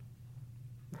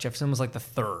 Jefferson was like the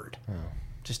third.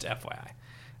 Just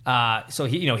FYI. So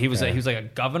he was like a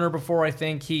governor before. I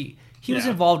think he was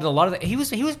Yeah. involved in a lot of the. He was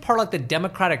part of like the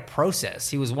democratic process.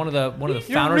 He was one of the You're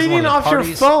founders. reading of one of off the your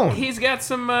parties. phone. He's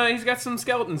got some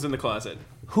skeletons in the closet.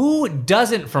 Who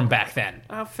doesn't from back then?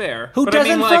 Fair. Who But I mean,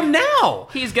 doesn't like, from now?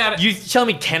 He's got You tell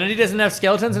me Kennedy doesn't have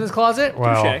skeletons in his closet?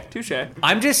 Well, touche.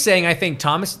 I'm just saying. I think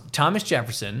Thomas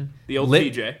Jefferson, The old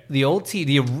TJ. the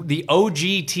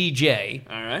OG TJ,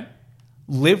 All right.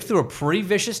 lived through a pretty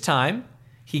vicious time.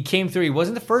 He came through. He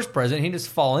wasn't the first president. He didn't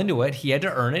just fall into it. He had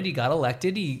to earn it. He got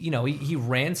elected. He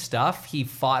ran stuff. He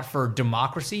fought for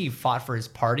democracy. He fought for his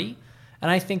party. And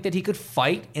I think that he could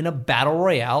fight in a battle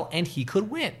royale and he could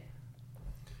win.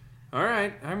 All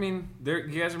right. I mean, you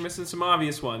guys are missing some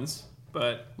obvious ones,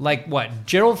 but Like what?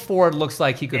 Gerald Ford looks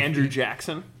like he could. Andrew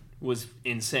Jackson was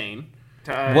insane.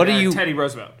 What do you- Teddy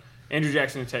Roosevelt. Andrew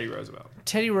Jackson and Teddy Roosevelt.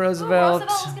 Teddy Oh, Roosevelt.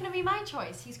 Roosevelt was going to be my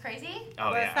choice. He's crazy. Oh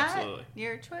Was yeah, that absolutely.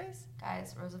 your choice?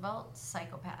 Guys, Roosevelt,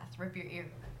 psychopath. Rip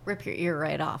your ear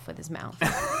right off with his mouth.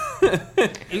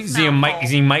 Is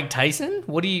he Mike Tyson?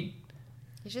 What do you?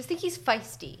 I just think he's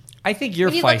feisty. I think you're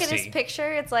When you feisty. look at his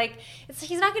picture,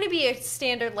 he's not going to be a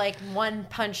standard like one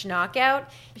punch knockout.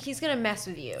 But he's going to mess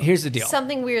with you. Here's the deal.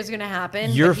 Something weird's going to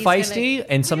happen. You're but he's feisty,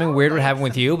 and something weird would happen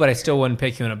with you, but I still wouldn't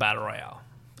pick you in a battle royale.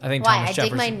 I think Why? Thomas I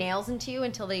Jefferson. dig my nails into you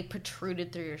until they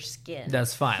protruded through your skin.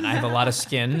 That's fine. I have a lot of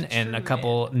skin and a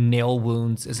couple nail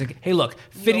wounds. It's like, hey, look,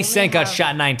 50 Cent got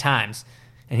shot 9 times,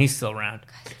 and he's still around.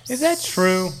 is that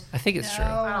true? I think it's true.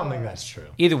 I don't think that's true.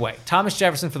 Either way, Thomas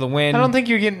Jefferson for the win. I don't think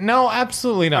you're getting. No,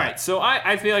 absolutely not. All right, so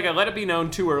I feel like I let it be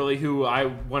known too early who I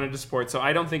wanted to support, so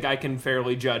I don't think I can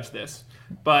fairly judge this.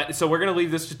 But so we're gonna leave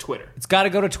this to Twitter. It's got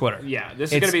to go to Twitter. Yeah, this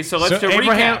is It's- gonna be so. Let's So to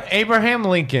recap. Abraham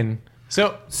Lincoln.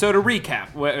 So So to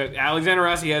recap, Alexander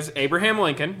Rossi has Abraham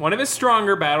Lincoln, one of his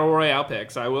stronger battle royale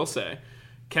picks, I will say.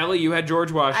 Kelly, you had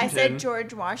George I Washington. said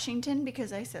George Washington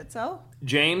because I said so.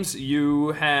 James,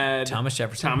 you had Thomas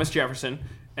Jefferson.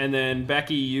 And then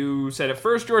Becky, you said at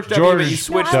first George W, but you George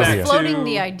switched I was that to... floating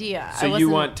the idea. So I you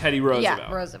wasn't- want Teddy Roosevelt. Yeah,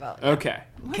 Roosevelt. yeah. Okay.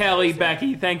 Kelly,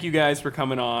 Becky, thank you guys for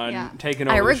coming on, Yeah. taking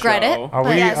over I regret the it. show. are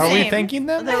we Yeah, are we same. thanking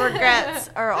them? The regrets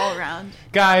are all around.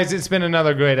 Guys, it's been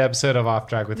another great episode of Off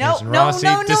Track with No, Hinch and no, Rossi.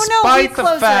 no, no, no, Despite we the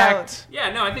close it fact,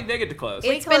 Yeah, no, I think they get to close.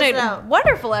 It's close been it a out.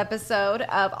 wonderful episode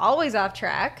of Always Off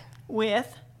Track.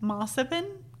 With Mossabin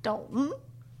Dalton.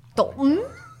 Dalton.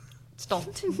 It's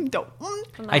Dalton. Dalton.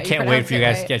 I can't wait for you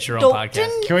guys to get your own Dalton.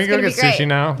 podcast. can we It's go gonna get be great. sushi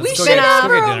now? Let's go should get, have let's go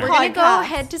get our dinner. We're going to go Podcast.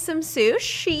 head to some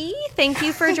sushi. Thank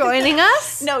you for joining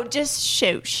us. No, just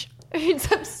shoosh.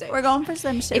 Some sushi. We're going for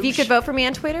some shoosh. If you could vote for me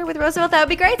on Twitter with Roosevelt, that would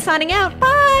be great. Signing out.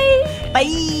 Bye.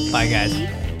 Bye. Bye, guys.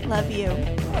 Love you.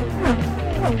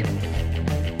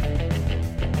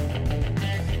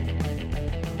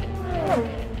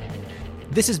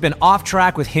 This has been Off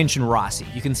Track with Hinch and Rossi.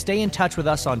 You can stay in touch with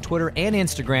us on Twitter and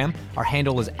Instagram. Our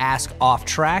handle is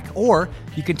AskOffTrack, or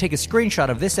you can take a screenshot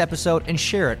of this episode and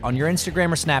share it on your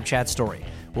Instagram or Snapchat story.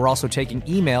 We're also taking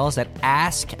emails at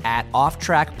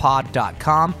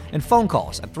ask@offtrackpod.com and phone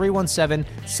calls at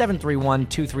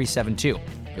 317-731-2372.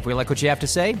 If we like what you have to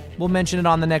say, we'll mention it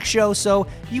on the next show, so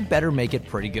you better make it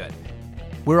pretty good.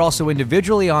 We're also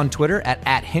individually on Twitter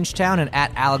at Hinchtown and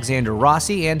at Alexander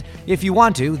Rossi, and if you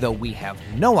want to, though we have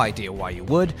no idea why you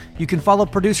would, you can follow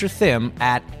producer Thim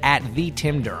at the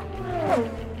Tim Durham.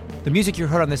 The music you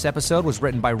heard on this episode was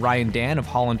written by Ryan Dan of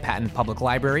Holland Patton Public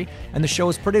Library, and the show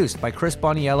is produced by Chris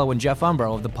Boniello and Jeff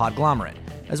Umbro of The Podglomerate,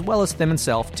 as well as Thim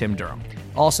himself, Tim Durham.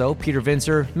 Also, Peter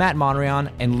Vincer, Matt Monrion,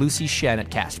 and Lucy Shen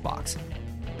at Castbox.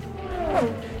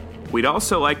 We'd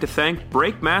also like to thank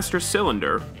Breakmaster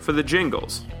Cylinder for the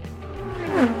jingles.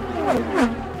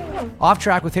 Off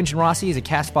Track with Hinch and Rossi is a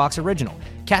CastBox original.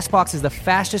 CastBox is the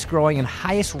fastest growing and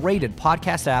highest rated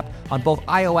podcast app on both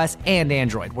iOS and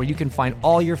Android, where you can find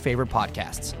all your favorite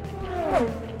podcasts.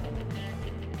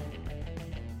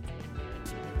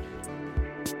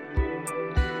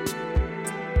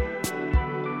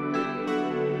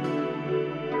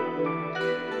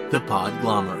 The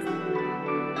Podglomerate,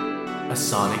 a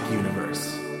sonic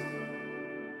universe.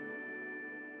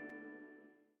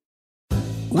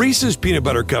 Reese's peanut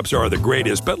butter cups are the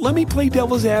greatest, but let me play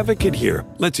devil's advocate here.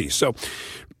 Let's see. So,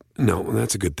 no,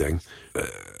 that's a good thing.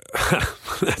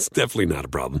 That's definitely not a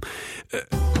problem.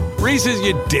 Reese's,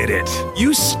 you did it.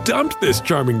 You stumped this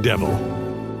charming devil.